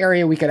 what's an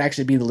area we could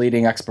actually be the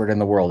leading expert in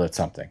the world at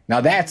something?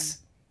 Now that's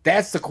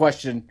the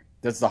question.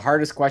 That's the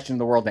hardest question in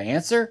the world to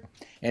answer.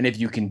 And if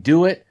you can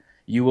do it,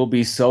 you will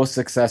be so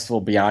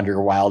successful beyond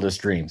your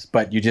wildest dreams.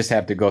 But you just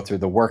have to go through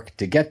the work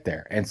to get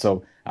there. And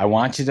so I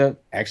want you to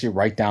actually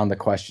write down the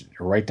question,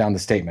 or write down the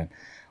statement.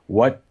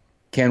 What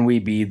can we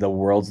be the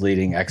world's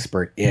leading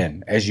expert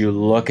in as you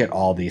look at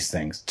all these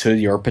things to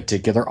your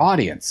particular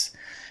audience?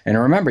 And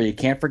remember, you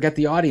can't forget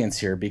the audience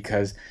here,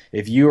 because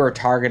if you are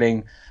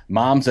targeting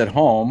moms at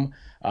home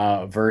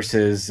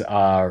versus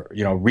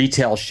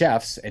retail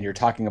chefs, and you're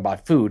talking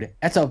about food,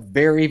 that's a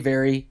very,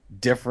 very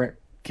different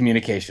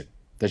communication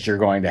that you're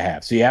going to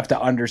have. So you have to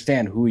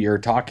understand who you're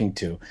talking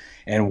to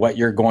and what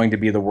you're going to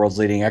be the world's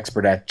leading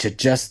expert at to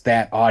just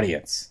that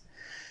audience.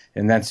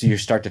 And then so you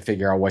start to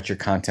figure out what your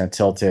content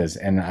tilt is.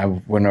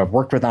 And when I've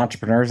worked with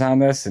entrepreneurs on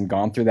this and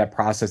gone through that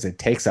process, it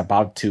takes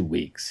about 2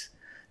 weeks.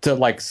 To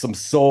like some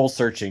soul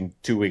searching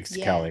 2 weeks,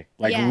 Kelly.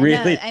 Like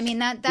really, no, I mean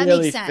that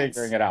really makes sense.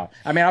 Figuring it out.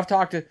 I mean, I've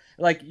talked to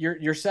like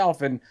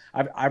yourself, and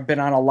I've been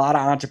on a lot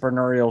of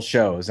entrepreneurial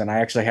shows, and I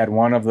actually had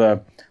one of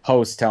the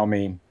hosts tell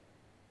me,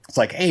 it's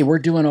like, hey, we're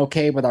doing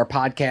okay with our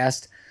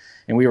podcast,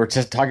 and we were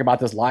just talking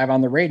about this live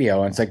on the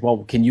radio, and it's like,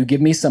 well, can you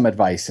give me some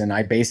advice? And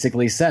I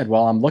basically said,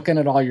 well, I'm looking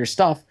at all your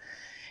stuff,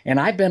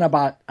 and I've been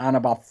on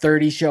about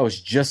 30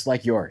 shows just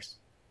like yours.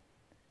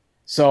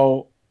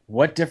 So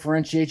what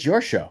differentiates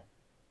your show?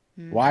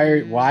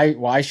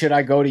 Why should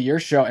I go to your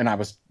show? And I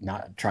was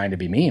not trying to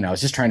be mean. I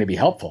was just trying to be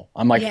helpful.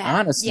 I'm like,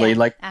 honestly,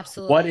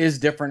 absolutely. What is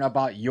different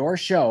about your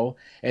show?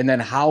 And then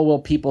how will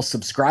people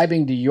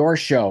subscribing to your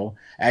show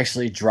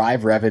actually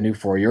drive revenue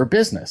for your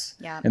business?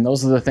 Yeah. And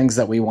those are the things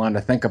that we want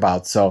to think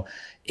about. So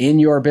in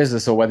your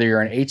business, so whether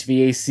you're an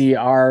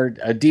HVACR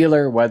a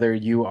dealer, whether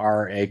you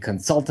are a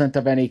consultant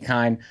of any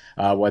kind,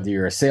 whether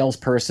you're a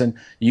salesperson,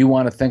 you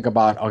want to think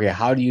about, okay,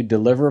 how do you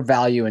deliver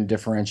value and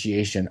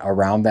differentiation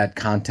around that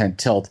content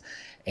tilt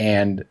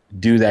and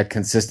do that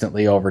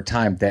consistently over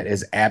time? That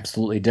is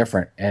absolutely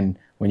different. And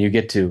when you'll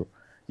get to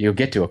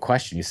a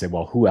question, you say,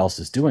 well, who else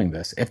is doing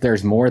this? If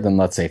there's more than,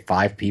 let's say,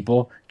 5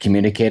 people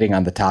communicating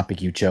on the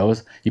topic you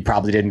chose, you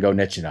probably didn't go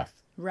niche enough.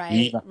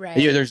 Right.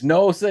 There's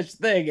no such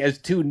thing as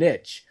too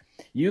niche.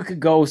 You could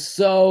go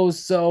so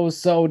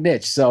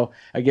niche. So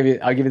I'll give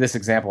you this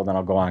example, then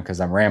I'll go on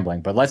because I'm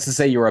rambling. But let's just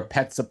say you're a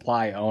pet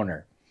supply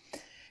owner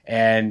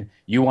and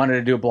you wanted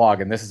to do a blog,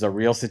 and this is a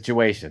real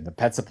situation. The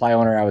pet supply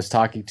owner I was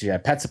talking to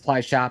had a pet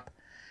supply shop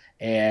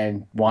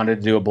and wanted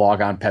to do a blog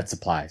on pet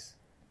supplies.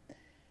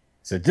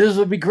 So this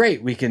would be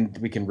great. We can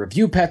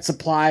review pet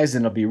supplies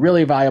and it'll be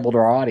really valuable to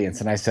our audience.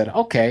 And I said,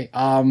 okay,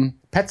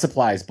 pet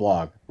supplies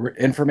blog,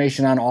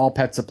 information on all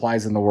pet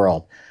supplies in the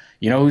world.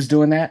 You know who's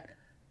doing that?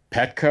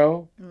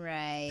 Petco,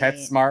 Right.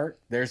 PetSmart.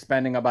 They're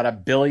spending about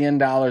 $1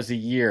 billion a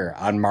year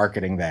on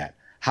marketing that.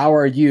 How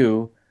are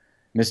you,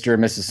 Mr.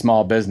 and Mrs.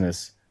 Small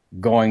Business,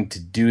 going to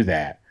do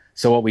that?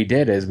 So what we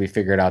did is we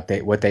figured out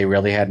what they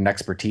really had an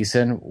expertise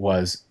in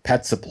was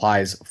pet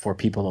supplies for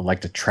people that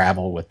like to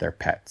travel with their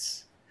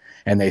pets.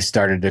 And they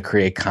started to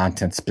create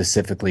content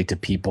specifically to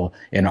people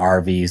in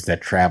RVs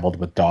that traveled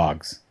with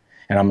dogs.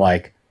 And I'm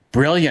like,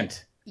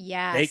 brilliant.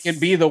 Yes. They can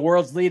be the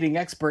world's leading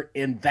expert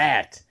in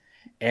that.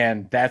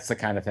 And that's the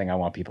kind of thing I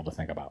want people to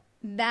think about.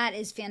 That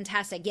is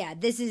fantastic. Yeah,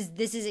 this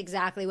is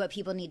exactly what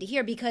people need to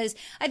hear, because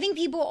I think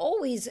people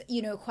always,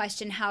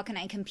 question how can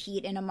I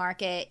compete in a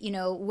market,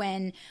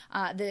 when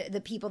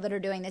the people that are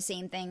doing the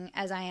same thing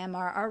as I am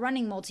are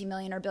running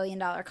multi-million or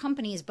billion-dollar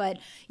companies. But,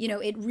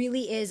 it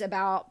really is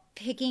about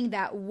picking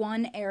that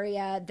one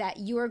area that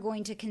you are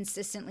going to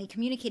consistently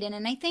communicate in.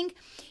 And I think,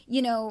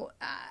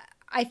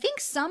 I think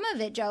some of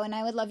it, Joe, and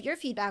I would love your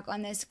feedback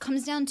on this,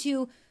 comes down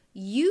to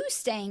you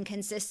staying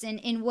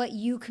consistent in what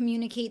you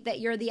communicate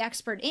that you're the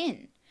expert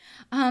in.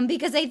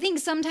 Because I think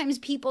sometimes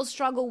people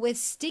struggle with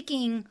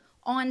sticking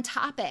on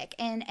topic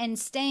and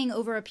staying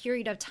over a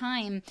period of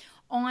time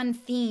on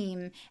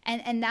theme.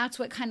 And that's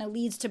what kind of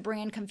leads to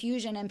brand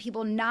confusion and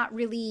people not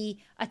really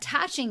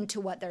attaching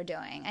to what they're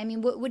doing. I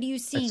mean, what are you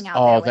seeing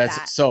out there with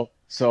that? So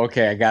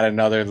okay, I got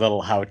another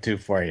little how-to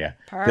for you.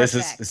 Perfect. This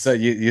is so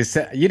you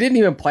said you didn't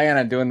even plan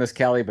on doing this,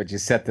 Kelly, but you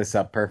set this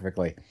up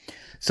perfectly.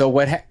 So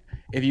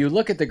if you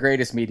look at the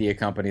greatest media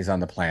companies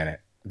on the planet,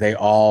 they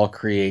all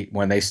create,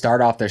 when they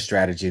start off their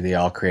strategy, they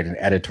all create an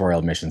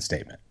editorial mission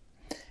statement.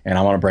 And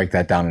I want to break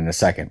that down in a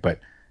second, but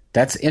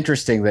that's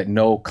interesting that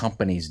no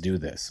companies do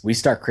this. We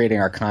start creating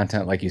our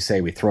content, like you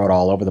say, we throw it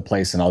all over the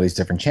place in all these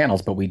different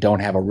channels, but we don't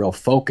have a real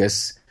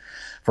focus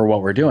for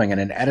what we're doing. And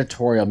an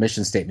editorial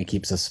mission statement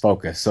keeps us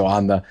focused. So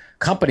on the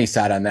company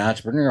side, on the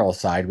entrepreneurial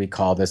side, we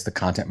call this the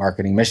content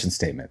marketing mission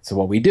statement. So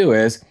what we do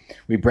is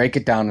we break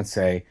it down and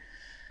say,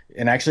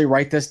 and actually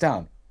write this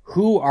down.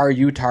 Who are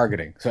you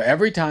targeting? So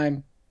every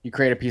time you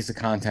create a piece of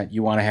content,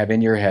 you want to have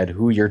in your head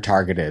who your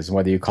target is,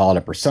 whether you call it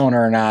a persona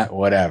or not,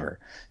 whatever.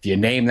 If you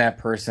name that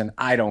person,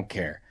 I don't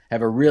care.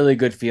 Have a really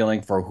good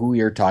feeling for who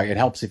you're targeting. It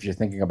helps if you're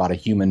thinking about a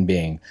human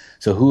being.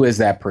 So who is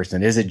that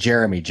person? Is it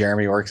Jeremy?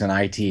 Jeremy works in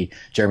IT.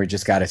 Jeremy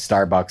just got a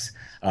Starbucks.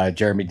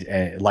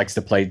 Jeremy likes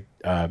to play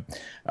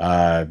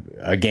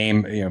a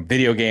game,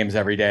 video games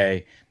every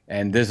day.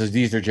 And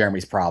these are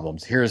Jeremy's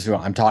problems. Here's who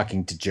I'm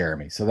talking to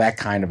Jeremy. So that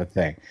kind of a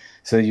thing.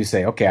 So you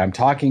say, okay, I'm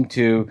talking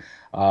to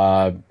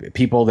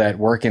people that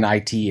work in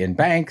IT and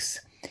banks,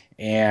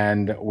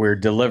 and we're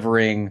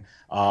delivering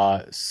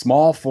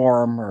small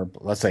form, or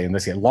let's say in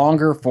this case,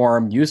 longer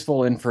form,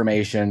 useful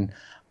information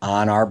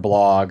on our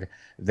blog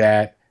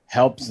that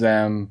helps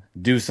them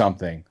do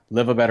something,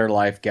 live a better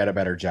life, get a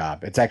better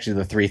job. It's actually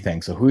the three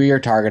things. So who you're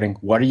targeting,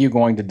 what are you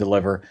going to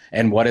deliver,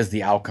 and what is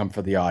the outcome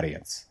for the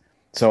audience?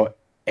 So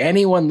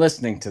anyone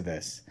listening to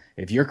this,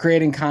 if you're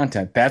creating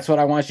content, that's what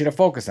I want you to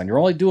focus on. You're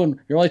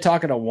only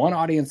talking to one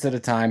audience at a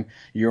time.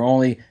 You're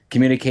only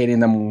communicating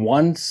them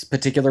one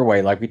particular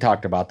way, like we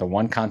talked about, the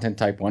one content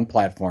type, one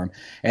platform.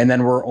 And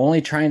then we're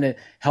only trying to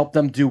help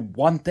them do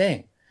one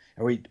thing.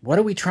 What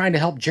are we trying to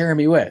help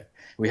Jeremy with?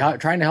 Are we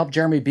trying to help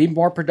Jeremy be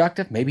more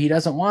productive? Maybe he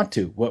doesn't want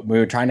to.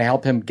 We're trying to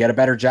help him get a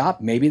better job?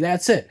 Maybe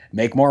that's it.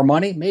 Make more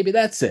money? Maybe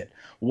that's it.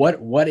 What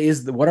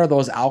are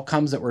those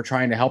outcomes that we're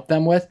trying to help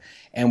them with?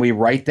 And we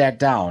write that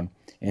down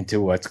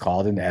into what's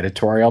called an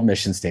editorial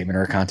mission statement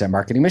or a content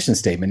marketing mission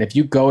statement. If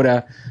you go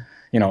to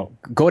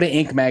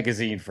Inc.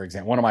 magazine, for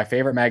example, one of my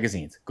favorite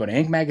magazines, go to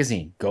Inc.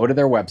 magazine, go to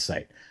their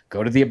website,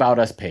 go to the About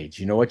Us page.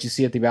 You know what you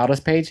see at the About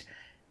Us page?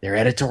 Their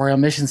editorial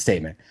mission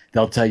statement.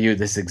 They'll tell you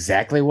this is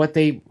exactly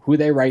who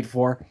they write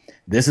for.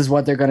 This is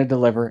what they're going to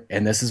deliver,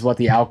 and this is what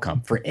the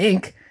outcome. For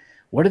Inc.,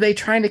 what are they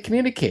trying to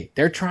communicate?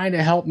 They're trying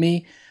to help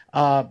me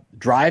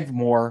drive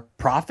more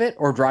profit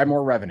or drive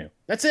more revenue.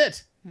 That's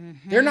it.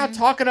 Mm-hmm. They're not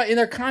talking in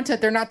their content.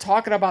 They're not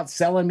talking about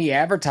selling me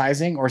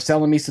advertising or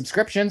selling me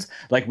subscriptions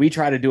like we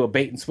try to do a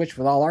bait and switch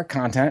with all our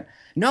content.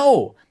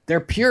 No, they're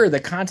pure. The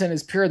content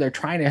is pure. They're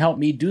trying to help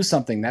me do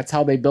something. That's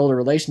how they build a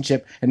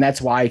relationship. And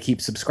that's why I keep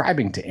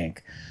subscribing to Inc.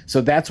 So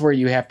that's where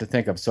you have to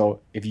think of. So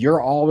if you're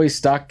always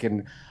stuck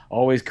and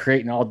always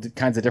creating all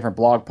kinds of different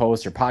blog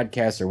posts or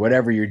podcasts or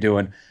whatever you're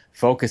doing,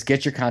 focus,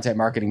 get your content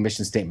marketing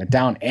mission statement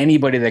down.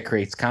 Anybody that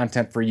creates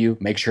content for you,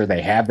 make sure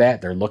they have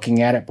that. They're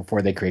looking at it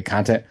before they create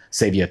content.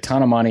 Save you a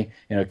ton of money,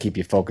 and it'll keep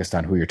you focused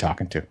on who you're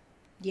talking to.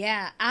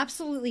 Yeah,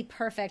 absolutely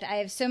perfect. I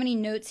have so many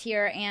notes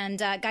here. And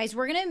guys,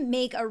 we're going to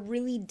make a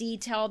really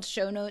detailed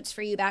show notes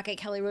for you back at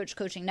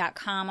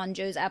kellyroachcoaching.com on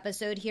Joe's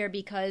episode here,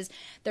 because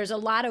there's a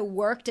lot of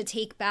work to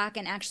take back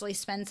and actually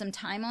spend some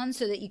time on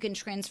so that you can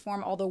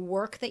transform all the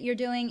work that you're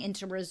doing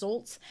into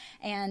results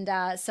and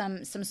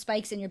some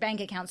spikes in your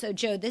bank account. So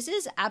Joe, this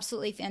is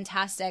absolutely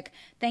fantastic.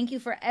 Thank you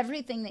for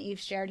everything that you've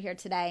shared here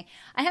today.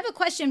 I have a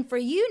question for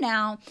you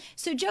now.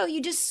 So Joe,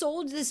 you just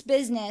sold this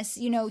business,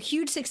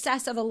 huge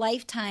success of a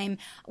lifetime.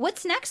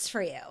 What's next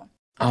for you?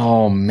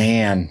 Oh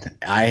man,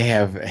 I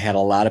have had a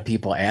lot of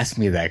people ask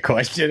me that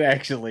question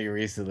actually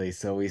recently.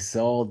 So we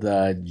sold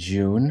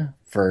June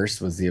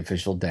 1st was the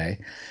official day.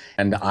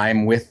 And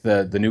I'm with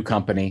the new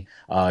company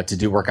to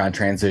do work on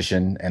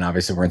transition. And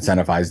obviously we're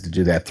incentivized to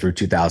do that through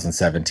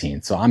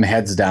 2017. So I'm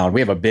heads down.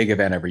 We have a big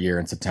event every year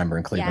in September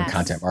in Cleveland, Yes.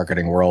 Content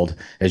Marketing World,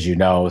 as you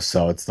know.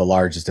 So it's the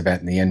largest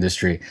event in the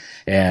industry.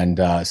 And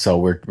so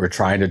we're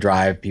trying to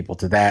drive people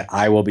to that.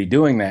 I will be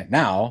doing that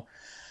now.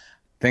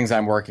 Things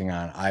I'm working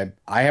on.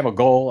 I have a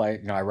goal.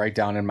 I write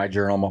down in my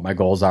journal what my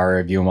goals are. I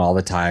review them all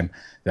the time.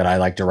 That I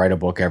like to write a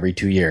book every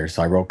 2 years.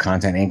 So I wrote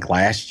Content Inc.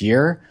 last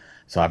year.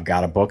 So I've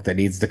got a book that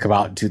needs to come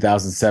out in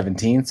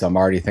 2017. So I'm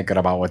already thinking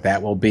about what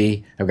that will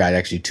be. I've got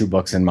actually 2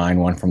 books in mind,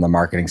 one from the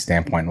marketing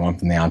standpoint and one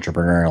from the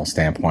entrepreneurial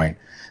standpoint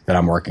that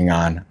I'm working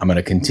on. I'm going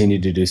to continue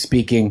to do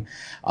speaking.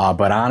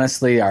 But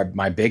honestly,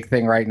 my big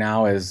thing right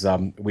now is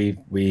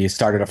we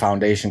started a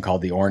foundation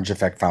called the Orange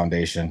Effect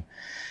Foundation.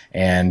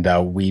 And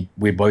what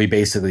we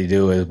basically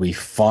do is we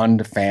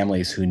fund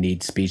families who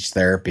need speech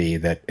therapy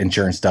that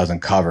insurance doesn't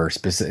cover.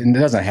 And it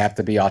doesn't have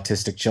to be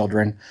autistic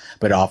children,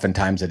 but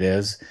oftentimes it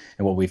is.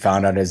 And what we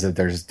found out is that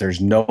there's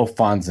no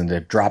funds, and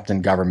they've dropped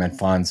in government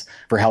funds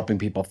for helping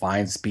people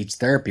find speech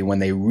therapy when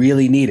they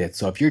really need it.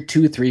 So if you're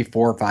 2, 3,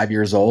 4, 5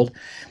 years old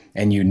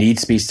and you need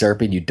speech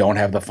therapy and you don't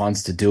have the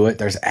funds to do it,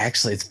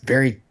 it's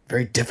very,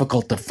 very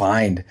difficult to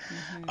find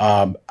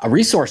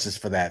resources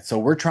for that. So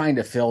we're trying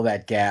to fill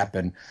that gap.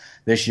 And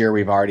this year,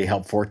 we've already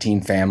helped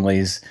 14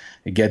 families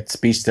get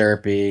speech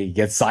therapy,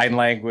 get sign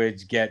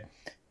language, get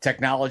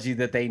technology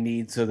that they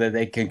need so that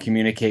they can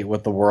communicate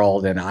with the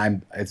world.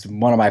 And it's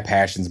one of my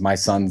passions. My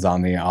son's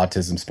on the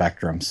autism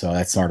spectrum. So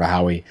that's sort of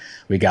how we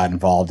got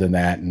involved in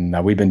that.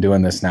 And we've been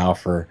doing this now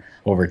for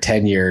over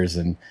 10 years.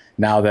 And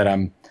now that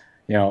I'm,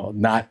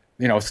 not,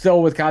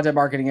 still with Content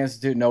Marketing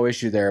Institute, no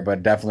issue there,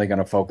 but definitely going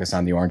to focus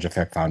on the Orange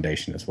Effect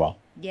Foundation as well.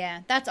 Yeah,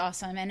 that's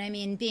awesome. And I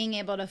mean, being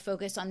able to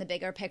focus on the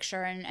bigger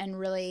picture and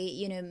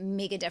really,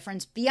 make a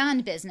difference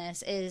beyond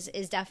business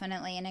is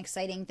definitely an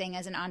exciting thing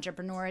as an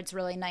entrepreneur. It's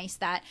really nice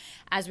that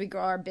as we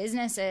grow our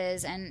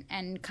businesses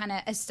and kind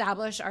of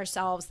establish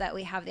ourselves, that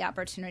we have the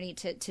opportunity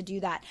to do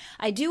that.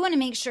 I do want to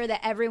make sure that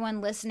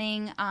everyone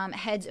listening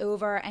heads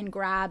over and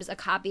grabs a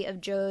copy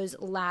of Joe's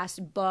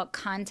last book,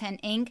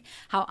 Content Inc.,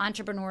 How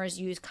Entrepreneurs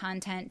Use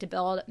Content to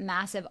Build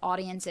Massive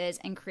Audiences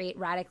and Create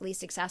Radically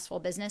Successful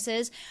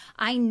Businesses.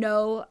 I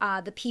know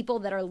the people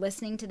that are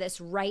listening to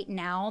this right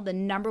now, the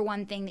number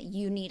one thing that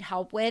you need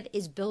help with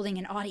is building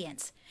an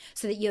audience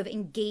so that you have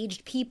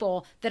engaged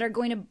people that are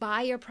going to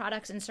buy your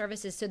products and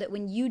services, so that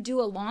when you do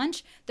a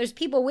launch, there's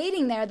people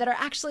waiting there that are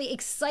actually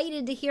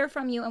excited to hear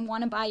from you and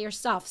want to buy your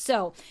stuff.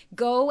 So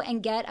go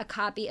and get a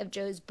copy of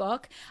Joe's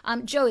book.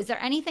 Joe, is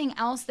there anything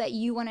else that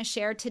you want to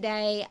share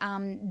today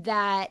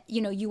that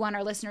you want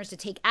our listeners to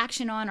take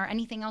action on, or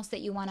anything else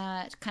that you want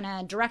to kind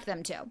of direct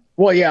them to?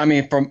 Well, yeah, I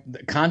mean, from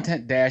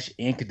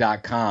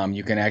content-inc.com,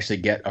 you can actually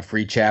get a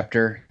free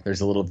chapter.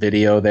 There's a little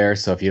video there.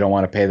 So if you don't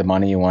want to pay the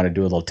money, you want to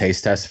do a little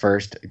taste test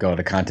first, go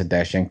to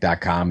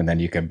content-inc.com, and then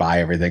you can buy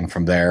everything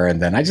from there.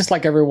 And then I just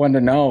like everyone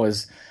to know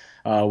is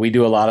we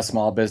do a lot of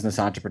small business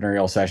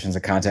entrepreneurial sessions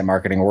at Content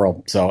Marketing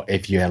World. So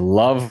if you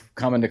love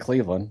coming to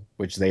Cleveland,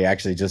 which they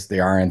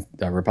are in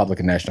the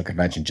Republican National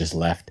Convention, just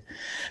left.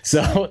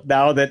 So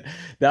now that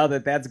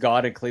that's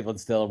gone, and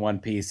Cleveland's still in one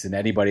piece, and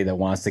anybody that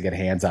wants to get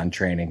hands-on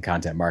training,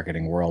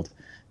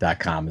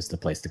 contentmarketingworld.com is the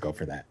place to go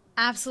for that.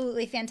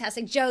 Absolutely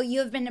fantastic. Joe, you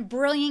have been a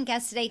brilliant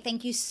guest today.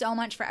 Thank you so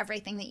much for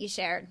everything that you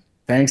shared.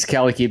 Thanks,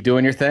 Kelly. Keep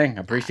doing your thing.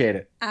 I appreciate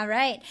it. All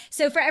right.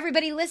 So for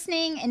everybody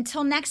listening,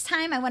 until next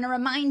time, I want to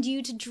remind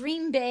you to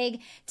dream big,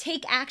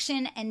 take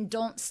action, and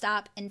don't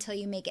stop until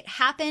you make it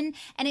happen.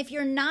 And if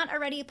you're not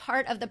already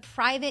part of the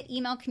private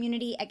email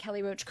community at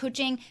Kelly Roach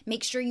Coaching,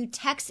 make sure you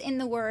text in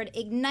the word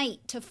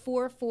IGNITE to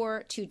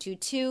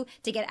 44222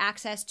 to get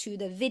access to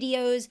the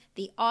videos,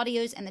 the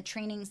audios, and the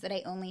trainings that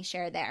I only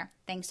share there.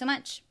 Thanks so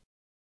much.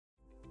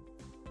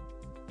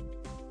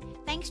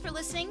 Thanks for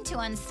listening to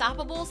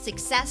Unstoppable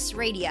Success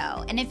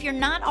Radio. And if you're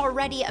not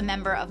already a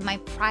member of my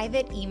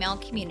private email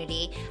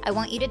community, I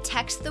want you to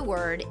text the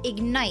word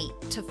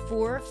IGNITE to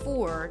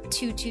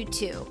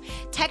 44222.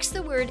 Text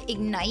the word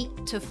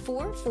IGNITE to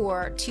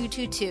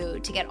 44222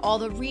 to get all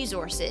the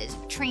resources,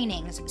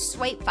 trainings,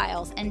 swipe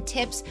files, and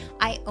tips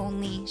I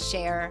only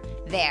share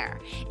there.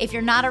 If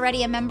you're not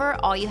already a member,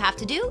 all you have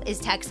to do is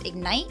text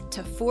IGNITE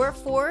to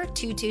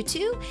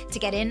 44222 to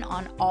get in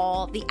on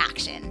all the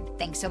action.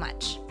 Thanks so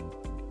much.